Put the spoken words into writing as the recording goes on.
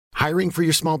Hiring for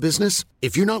your small business?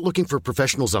 If you're not looking for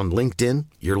professionals on LinkedIn,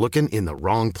 you're looking in the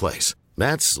wrong place.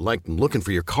 That's like looking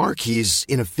for your car keys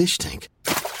in a fish tank.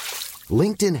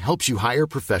 LinkedIn helps you hire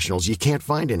professionals you can't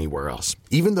find anywhere else,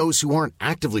 even those who aren't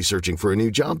actively searching for a new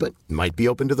job but might be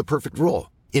open to the perfect role.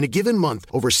 In a given month,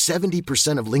 over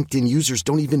 70% of LinkedIn users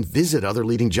don't even visit other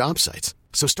leading job sites.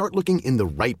 So start looking in the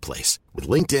right place. With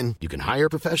LinkedIn, you can hire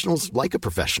professionals like a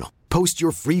professional. Post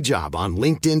your free job on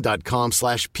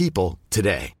linkedin.com/people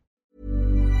today.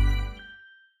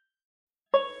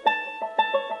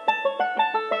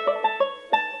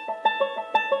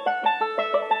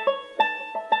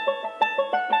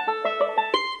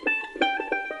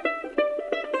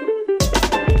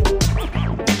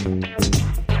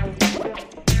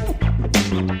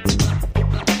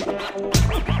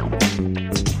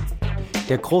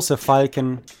 Der große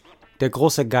Falken, der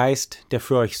große Geist, der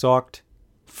für euch sorgt,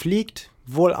 fliegt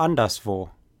wohl anderswo.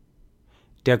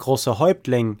 Der große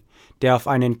Häuptling, der auf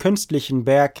einen künstlichen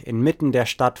Berg inmitten der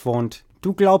Stadt wohnt,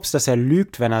 du glaubst, dass er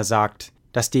lügt, wenn er sagt,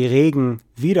 dass die Regen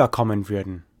wiederkommen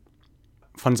würden.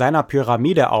 Von seiner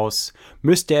Pyramide aus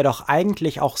müsste er doch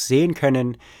eigentlich auch sehen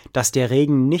können, dass der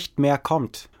Regen nicht mehr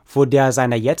kommt. Wo der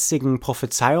seine jetzigen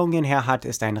Prophezeiungen her hat,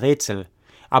 ist ein Rätsel,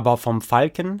 aber vom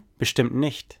Falken bestimmt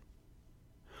nicht.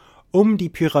 Um die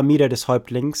Pyramide des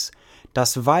Häuptlings,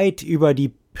 das weit über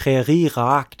die Prärie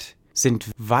ragt, sind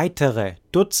weitere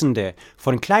Dutzende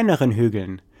von kleineren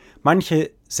Hügeln.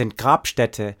 Manche sind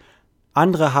Grabstätte,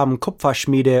 andere haben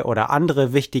Kupferschmiede oder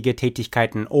andere wichtige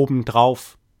Tätigkeiten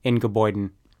obendrauf in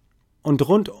Gebäuden. Und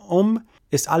rundum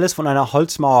ist alles von einer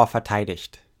Holzmauer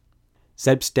verteidigt.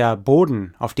 Selbst der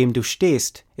Boden, auf dem du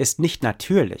stehst, ist nicht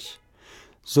natürlich.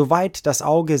 Soweit das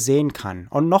Auge sehen kann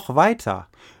und noch weiter,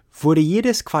 wurde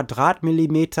jedes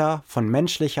Quadratmillimeter von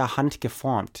menschlicher Hand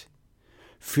geformt.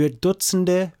 Für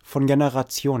Dutzende von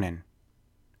Generationen.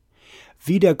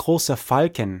 Wie der große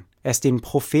Falken es den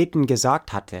Propheten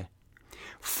gesagt hatte,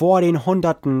 vor den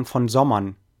Hunderten von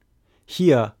Sommern,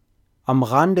 hier am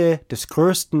Rande des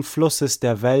größten Flusses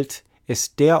der Welt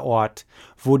ist der Ort,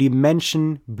 wo die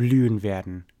Menschen blühen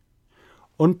werden.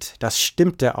 Und das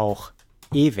stimmte auch,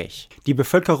 ewig. Die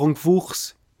Bevölkerung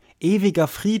wuchs, ewiger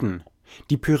Frieden.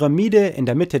 Die Pyramide in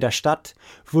der Mitte der Stadt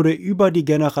wurde über die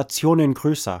Generationen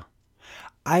größer.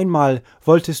 Einmal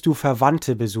wolltest du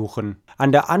Verwandte besuchen,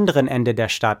 an der anderen Ende der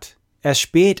Stadt. Erst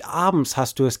spät abends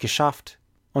hast du es geschafft.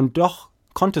 Und doch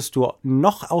konntest du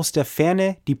noch aus der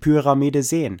Ferne die Pyramide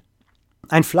sehen.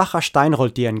 Ein flacher Stein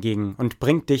rollt dir entgegen und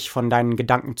bringt dich von deinen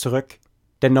Gedanken zurück.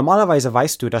 Denn normalerweise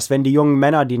weißt du, dass wenn die jungen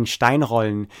Männer den Stein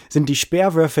rollen, sind die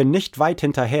Speerwürfe nicht weit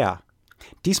hinterher.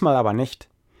 Diesmal aber nicht.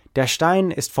 Der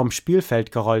Stein ist vom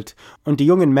Spielfeld gerollt und die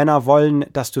jungen Männer wollen,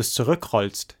 dass du es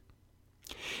zurückrollst.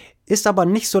 Ist aber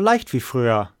nicht so leicht wie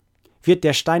früher. Wird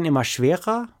der Stein immer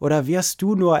schwerer oder wirst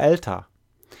du nur älter?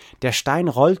 Der Stein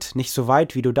rollt nicht so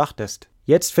weit, wie du dachtest.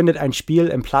 Jetzt findet ein Spiel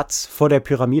im Platz vor der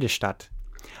Pyramide statt.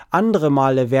 Andere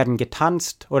Male werden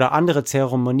getanzt oder andere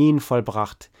Zeremonien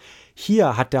vollbracht.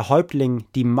 Hier hat der Häuptling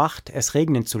die Macht, es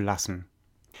regnen zu lassen.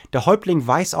 Der Häuptling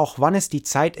weiß auch, wann es die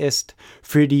Zeit ist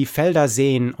für die Felder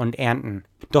säen und ernten.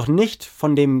 Doch nicht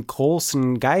von dem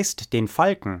großen Geist, den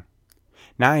Falken.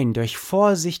 Nein, durch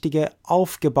vorsichtige,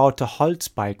 aufgebaute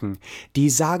Holzbalken,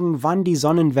 die sagen, wann die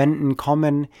Sonnenwenden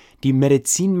kommen, die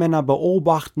Medizinmänner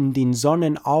beobachten den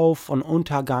Sonnenauf- und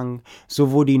Untergang,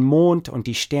 sowohl den Mond und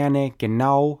die Sterne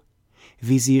genau,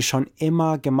 wie sie es schon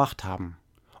immer gemacht haben.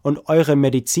 Und eure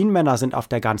Medizinmänner sind auf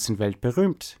der ganzen Welt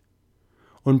berühmt.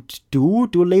 Und du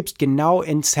lebst genau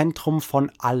im Zentrum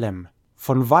von allem.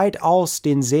 Von weit aus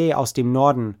den See aus dem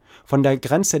Norden, von der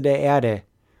Grenze der Erde,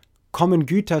 kommen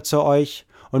Güter zu euch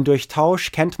und durch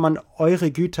Tausch kennt man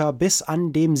eure Güter bis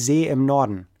an dem See im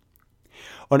Norden.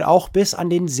 Und auch bis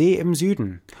an den See im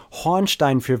Süden.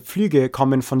 Hornstein für Pflüge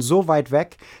kommen von so weit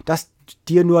weg, dass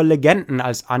dir nur Legenden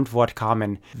als Antwort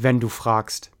kamen, wenn du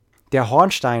fragst. Der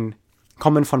Hornstein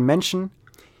kommen von Menschen,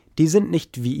 die sind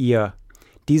nicht wie ihr.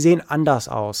 Die sehen anders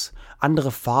aus,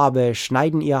 andere Farbe,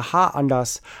 schneiden ihr Haar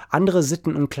anders, andere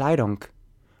Sitten und Kleidung.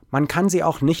 Man kann sie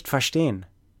auch nicht verstehen.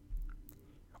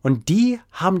 Und die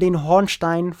haben den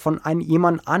Hornstein von einem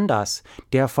jemand anders,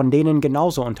 der von denen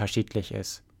genauso unterschiedlich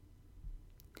ist.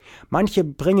 Manche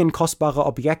bringen kostbare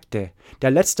Objekte. Der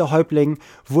letzte Häuptling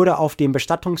wurde auf dem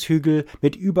Bestattungshügel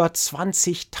mit über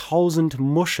 20.000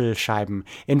 Muschelscheiben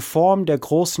in Form der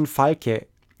großen Falke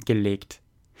gelegt.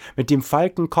 Mit dem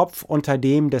Falkenkopf unter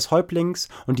dem des Häuptlings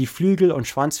und die Flügel und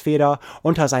Schwanzfeder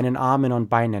unter seinen Armen und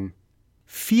Beinen.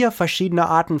 4 verschiedene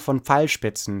Arten von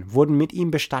Pfeilspitzen wurden mit ihm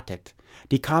bestattet.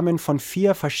 Die kamen von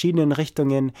 4 verschiedenen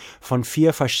Richtungen, von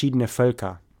 4 verschiedenen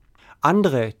Völkern.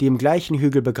 Andere, die im gleichen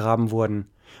Hügel begraben wurden,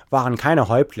 waren keine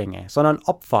Häuptlinge, sondern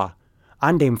Opfer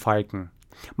an dem Falken.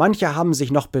 Manche haben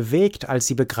sich noch bewegt, als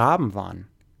sie begraben waren.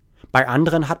 Bei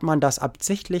anderen hat man das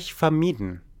absichtlich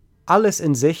vermieden. Alles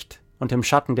in Sicht und im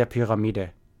Schatten der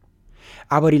Pyramide.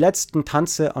 Aber die letzten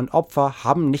Tanze und Opfer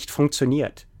haben nicht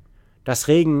funktioniert. Das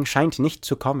Regen scheint nicht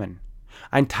zu kommen.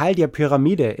 Ein Teil der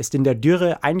Pyramide ist in der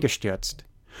Dürre eingestürzt.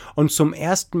 Und zum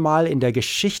ersten Mal in der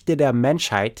Geschichte der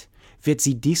Menschheit wird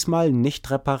sie diesmal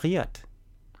nicht repariert.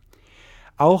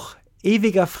 Auch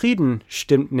ewiger Frieden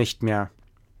stimmt nicht mehr.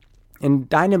 In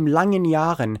deinen langen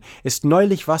Jahren ist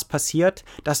neulich was passiert,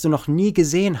 das du noch nie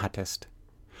gesehen hattest.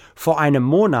 Vor einem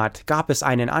Monat gab es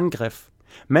einen Angriff.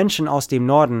 Menschen aus dem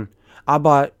Norden,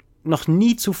 aber noch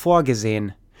nie zuvor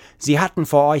gesehen. Sie hatten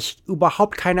vor euch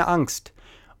überhaupt keine Angst.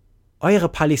 Eure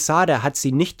Palisade hat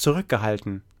sie nicht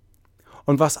zurückgehalten.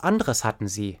 Und was anderes hatten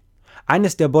sie.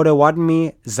 Eines der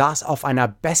Potawatomi saß auf einer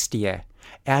Bestie.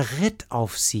 Er ritt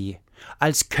auf sie,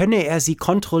 als könne er sie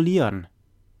kontrollieren.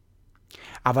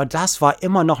 Aber das war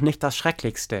immer noch nicht das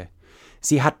Schrecklichste.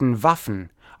 Sie hatten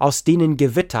Waffen, aus denen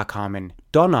Gewitter kamen,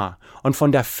 Donner, und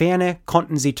von der Ferne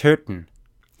konnten sie töten.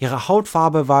 Ihre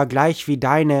Hautfarbe war gleich wie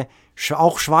deine,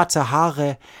 auch schwarze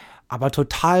Haare, aber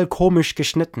total komisch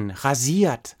geschnitten,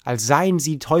 rasiert, als seien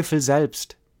sie Teufel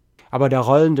selbst. Aber der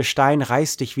rollende Stein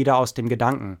reißt dich wieder aus dem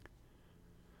Gedanken.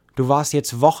 Du warst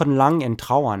jetzt wochenlang in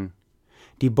Trauern.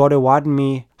 Die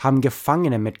Potawatomi haben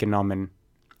Gefangene mitgenommen.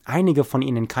 Einige von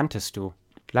ihnen kanntest du.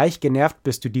 Leicht genervt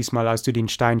bist du diesmal, als du den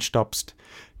Stein stoppst.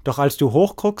 Doch als du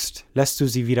hochguckst, lässt du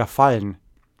sie wieder fallen.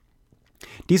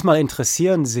 Diesmal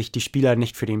interessieren sich die Spieler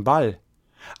nicht für den Ball.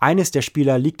 Eines der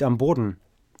Spieler liegt am Boden.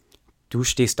 Du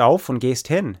stehst auf und gehst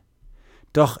hin.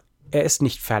 Doch er ist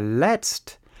nicht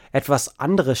verletzt. Etwas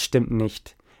anderes stimmt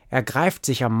nicht. Er greift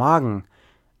sich am Magen.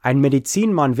 Ein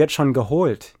Medizinmann wird schon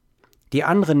geholt. Die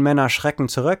anderen Männer schrecken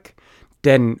zurück,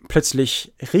 denn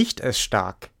plötzlich riecht es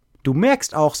stark. Du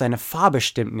merkst auch, seine Farbe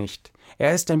stimmt nicht.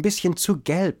 Er ist ein bisschen zu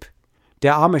gelb.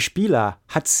 Der arme Spieler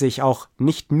hat sich auch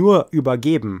nicht nur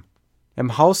übergeben.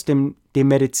 Im Haus dem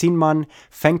Medizinmann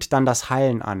fängt dann das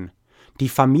Heilen an. Die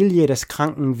Familie des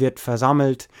Kranken wird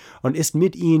versammelt und ist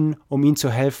mit ihm, um ihm zu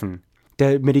helfen.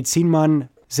 Der Medizinmann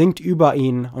singt über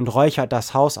ihn und räuchert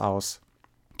das Haus aus.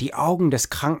 Die Augen des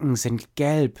Kranken sind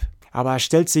gelb, aber es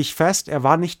stellt sich fest, er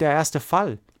war nicht der erste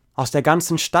Fall. Aus der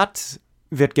ganzen Stadt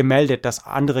wird gemeldet, dass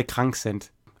andere krank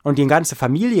sind. Und die ganze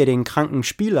Familie, den kranken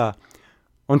Spieler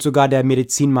und sogar der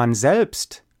Medizinmann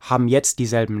selbst haben jetzt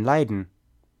dieselben Leiden.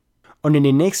 Und in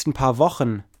den nächsten paar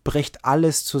Wochen bricht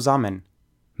alles zusammen.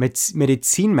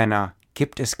 Medizinmänner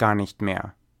gibt es gar nicht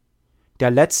mehr. Der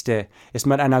letzte ist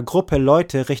mit einer Gruppe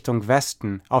Leute Richtung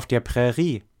Westen auf der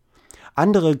Prärie.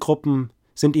 Andere Gruppen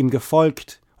sind ihm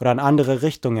gefolgt oder in andere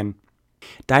Richtungen.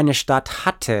 Deine Stadt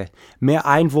hatte mehr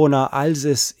Einwohner, als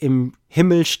es im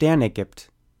Himmel Sterne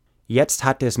gibt. Jetzt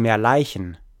hat es mehr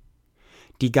Leichen.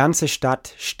 Die ganze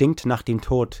Stadt stinkt nach dem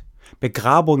Tod.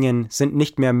 Begrabungen sind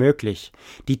nicht mehr möglich.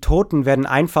 Die Toten werden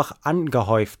einfach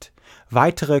angehäuft.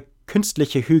 Weitere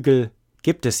künstliche Hügel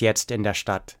gibt es jetzt in der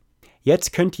Stadt.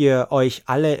 Jetzt könnt ihr euch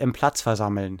alle im Platz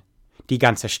versammeln. Die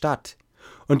ganze Stadt.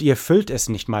 Und ihr füllt es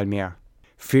nicht mal mehr.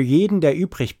 Für jeden, der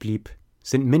übrig blieb,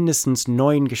 sind mindestens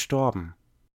 9 gestorben.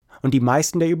 Und die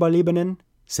meisten der Überlebenden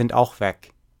sind auch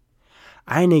weg.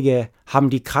 Einige haben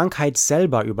die Krankheit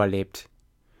selber überlebt.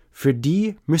 Für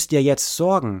die müsst ihr jetzt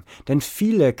sorgen, denn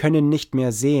viele können nicht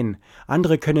mehr sehen,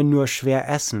 andere können nur schwer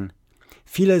essen.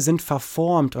 Viele sind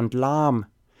verformt und lahm.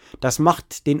 Das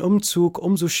macht den Umzug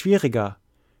umso schwieriger,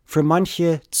 für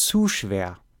manche zu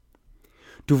schwer.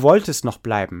 Du wolltest noch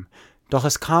bleiben, doch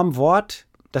es kam Wort,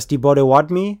 dass die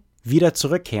Potawatomi wieder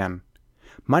zurückkehren.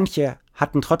 Manche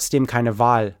hatten trotzdem keine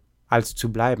Wahl, als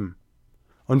zu bleiben.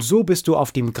 Und so bist du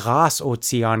auf dem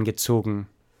Grasozean gezogen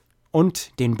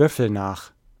und den Büffel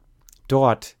nach.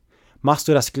 Dort machst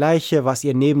du das Gleiche, was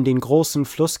ihr neben den großen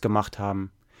Fluss gemacht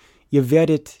haben. Ihr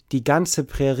werdet die ganze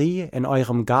Prärie in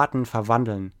eurem Garten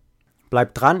verwandeln.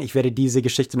 Bleibt dran, ich werde diese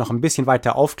Geschichte noch ein bisschen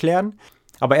weiter aufklären.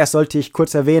 Aber erst sollte ich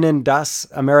kurz erwähnen, dass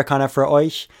Americana für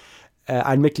euch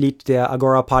ein Mitglied der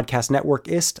Agora Podcast Network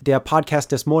ist. Der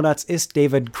Podcast des Monats ist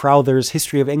David Crowthers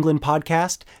History of England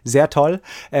Podcast. Sehr toll.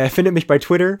 Findet mich bei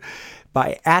Twitter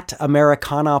bei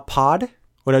 @AmericanaPod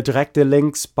oder direkte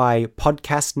Links bei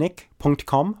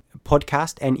podcastnick.com,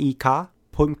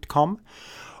 podcastnik.com.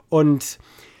 Und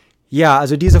ja,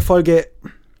 also diese Folge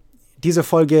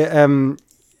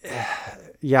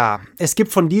ja, es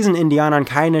gibt von diesen Indianern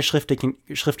keine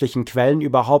schriftlichen Quellen,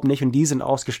 überhaupt nicht, und die sind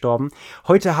ausgestorben.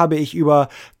 Heute habe ich über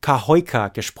Cahokia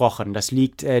gesprochen. Das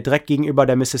liegt direkt gegenüber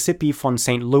der Mississippi von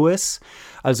St. Louis,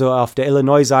 also auf der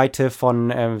Illinois-Seite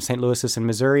von St. Louis ist in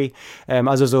Missouri,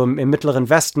 also so im mittleren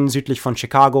Westen, südlich von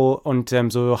Chicago und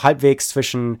so halbwegs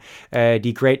zwischen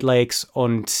die Great Lakes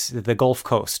und the Gulf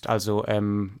Coast, also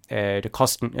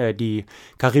die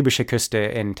karibische Küste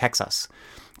in Texas.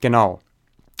 Genau.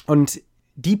 Und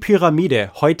die Pyramide,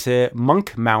 heute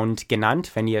Monk Mound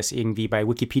genannt, wenn ihr es irgendwie bei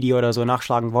Wikipedia oder so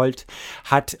nachschlagen wollt,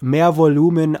 hat mehr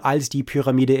Volumen als die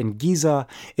Pyramide in Giza,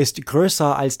 ist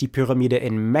größer als die Pyramide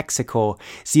in Mexiko.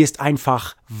 Sie ist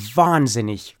einfach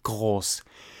wahnsinnig groß.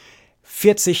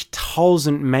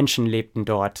 40.000 Menschen lebten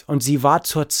dort und sie war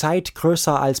zurzeit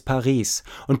größer als Paris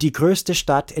und die größte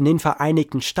Stadt in den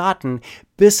Vereinigten Staaten,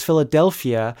 bis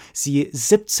Philadelphia sie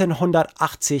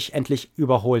 1780 endlich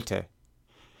überholte.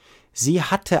 Sie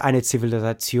hatte eine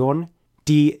Zivilisation,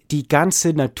 die die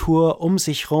ganze Natur um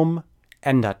sich herum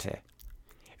änderte.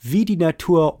 Wie die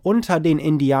Natur unter den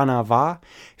Indianern war,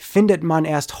 findet man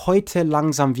erst heute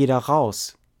langsam wieder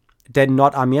raus. Denn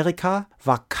Nordamerika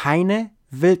war keine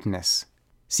Wildnis.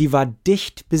 Sie war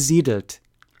dicht besiedelt.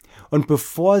 Und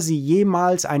bevor sie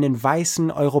jemals einen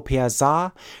weißen Europäer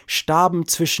sah, starben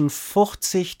zwischen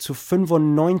 40 zu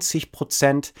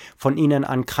 95% von ihnen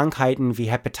an Krankheiten wie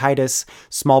Hepatitis,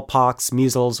 Smallpox,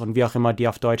 Measles und wie auch immer die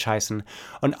auf Deutsch heißen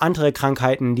und andere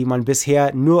Krankheiten, die man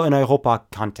bisher nur in Europa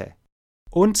kannte.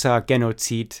 Unser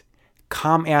Genozid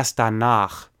kam erst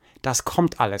danach. Das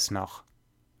kommt alles noch.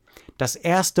 Das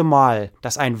erste Mal,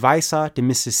 dass ein Weißer den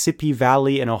Mississippi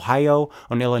Valley in Ohio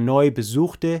und Illinois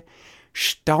besuchte,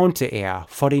 staunte er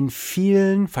vor den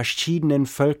vielen verschiedenen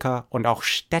Völker und auch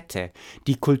Städte,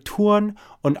 die Kulturen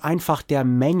und einfach der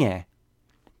Menge.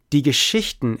 Die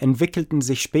Geschichten entwickelten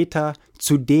sich später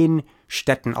zu den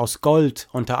Städten aus Gold,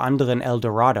 unter anderem El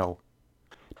Dorado.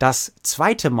 Das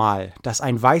zweite Mal, dass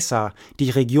ein Weißer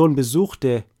die Region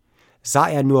besuchte, sah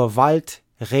er nur Wald,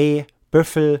 Reh,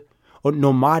 Büffel und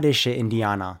nomadische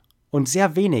Indianer und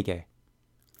sehr wenige.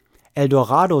 El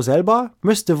Dorado selber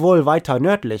müsste wohl weiter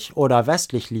nördlich oder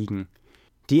westlich liegen.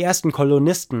 Die ersten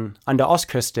Kolonisten an der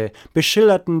Ostküste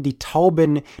beschilderten die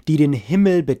Tauben, die den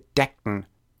Himmel bedeckten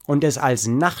und es als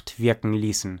Nacht wirken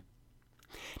ließen.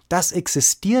 Das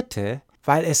existierte,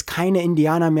 weil es keine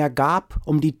Indianer mehr gab,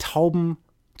 um die Tauben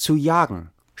zu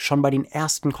jagen, schon bei den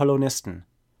ersten Kolonisten.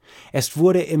 Es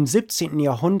wurde im 17.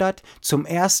 Jahrhundert zum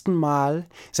ersten Mal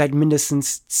seit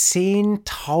mindestens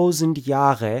 10.000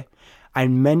 Jahren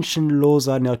ein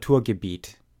menschenloser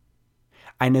Naturgebiet.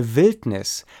 Eine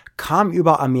Wildnis kam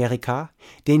über Amerika,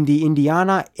 den die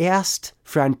Indianer erst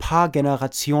für ein paar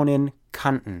Generationen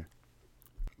kannten.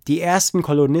 Die ersten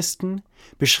Kolonisten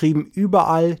beschrieben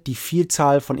überall die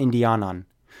Vielzahl von Indianern,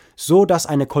 so dass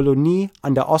eine Kolonie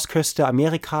an der Ostküste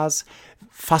Amerikas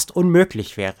fast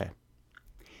unmöglich wäre.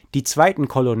 Die zweiten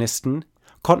Kolonisten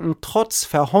konnten trotz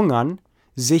Verhungern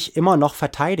sich immer noch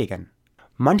verteidigen.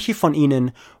 Manche von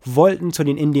ihnen wollten zu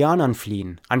den Indianern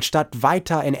fliehen, anstatt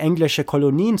weiter in englische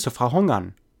Kolonien zu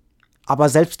verhungern. Aber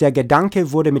selbst der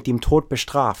Gedanke wurde mit dem Tod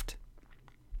bestraft.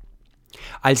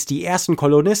 Als die ersten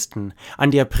Kolonisten an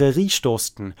der Prärie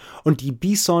stoßten und die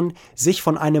Bison sich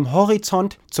von einem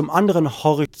Horizont zum anderen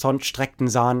Horizont streckten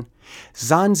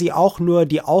sahen sie auch nur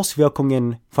die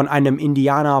Auswirkungen von einem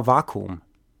Indianervakuum.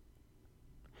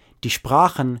 Die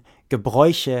Sprachen,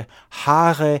 Gebräuche,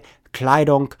 Haare,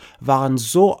 Kleidung waren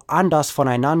so anders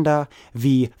voneinander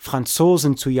wie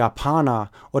Franzosen zu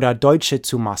Japaner oder Deutsche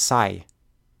zu Maasai.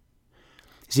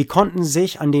 Sie konnten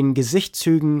sich an den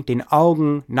Gesichtszügen, den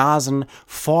Augen, Nasen,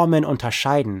 Formen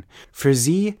unterscheiden. Für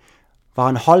sie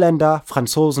waren Holländer,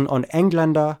 Franzosen und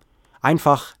Engländer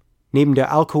einfach neben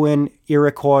der Alcuin,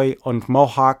 Iroquois und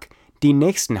Mohawk die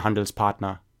nächsten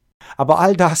Handelspartner. Aber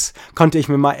all das konnte ich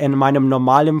mir in meinem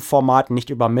normalen Format nicht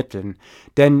übermitteln,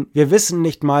 denn wir wissen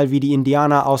nicht mal, wie die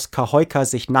Indianer aus Cahokia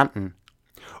sich nannten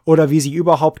oder wie sie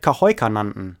überhaupt Cahokia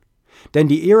nannten. Denn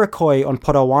die Iroquois und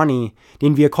Potawatomi,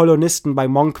 den wir Kolonisten bei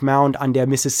Monk Mound an der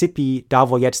Mississippi, da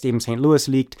wo jetzt eben St. Louis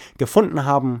liegt, gefunden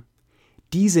haben,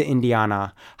 diese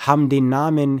Indianer haben den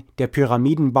Namen der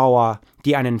Pyramidenbauer,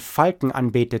 die einen Falken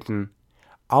anbeteten,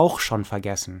 auch schon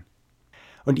vergessen.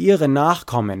 Und ihre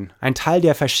Nachkommen, ein Teil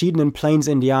der verschiedenen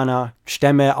Plains-Indianer,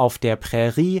 Stämme auf der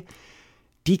Prärie,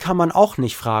 die kann man auch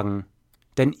nicht fragen,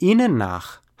 denn ihnen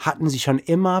nach hatten sie schon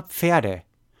immer Pferde.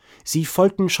 Sie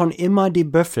folgten schon immer die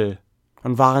Büffel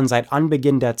und waren seit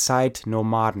Anbeginn der Zeit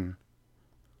Nomaden.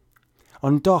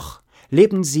 Und doch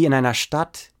lebten sie in einer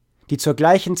Stadt, die zur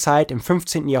gleichen Zeit im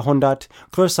 15. Jahrhundert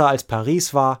größer als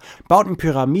Paris war, bauten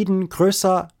Pyramiden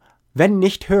größer wenn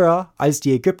nicht höher als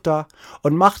die Ägypter,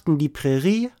 und machten die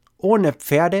Prärie ohne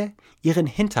Pferde ihren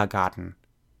Hintergarten.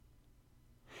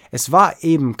 Es war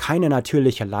eben keine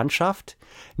natürliche Landschaft,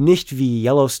 nicht wie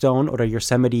Yellowstone oder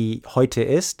Yosemite heute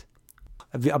ist,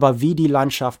 aber wie die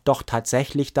Landschaft doch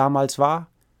tatsächlich damals war,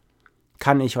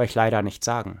 kann ich euch leider nicht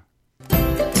sagen.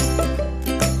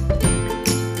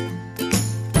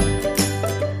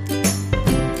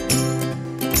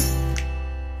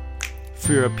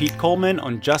 Für Pete Coleman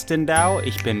und Justin Dow,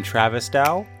 ich bin Travis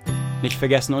Dow. Nicht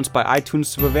vergessen, uns bei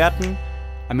iTunes zu bewerten.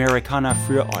 Amerikaner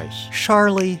für euch.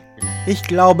 Charlie, ich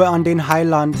glaube an den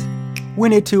Heiland.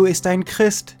 Winnetou ist ein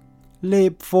Christ.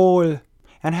 Leb wohl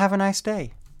and have a nice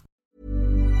day.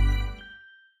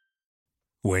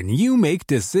 When you make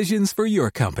decisions for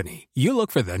your company, you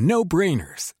look for the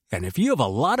no-brainers. And if you have a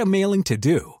lot of mailing to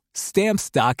do,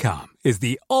 Stamps.com is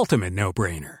the ultimate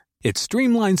no-brainer. It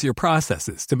streamlines your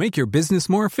processes to make your business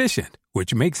more efficient,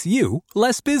 which makes you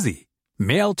less busy.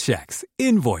 Mail checks,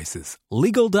 invoices,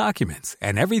 legal documents,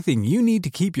 and everything you need to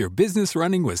keep your business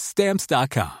running with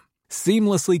Stamps.com.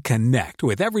 Seamlessly connect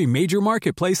with every major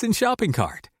marketplace and shopping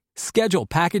cart. Schedule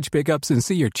package pickups and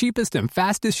see your cheapest and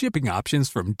fastest shipping options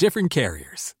from different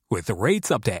carriers, with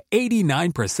rates up to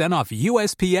 89% off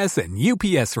USPS and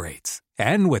UPS rates.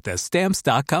 And with the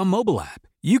Stamps.com mobile app,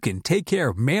 you can take care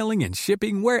of mailing and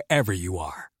shipping wherever you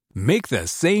are. Make the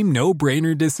same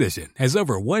no-brainer decision as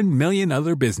over 1 million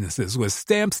other businesses with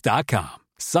Stamps.com.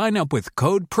 Sign up with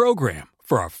code PROGRAM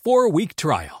for a 4-week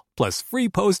trial, plus free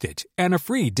postage and a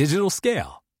free digital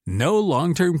scale. No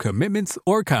long-term commitments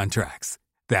or contracts.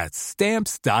 That's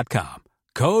Stamps.com.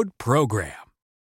 Code PROGRAM.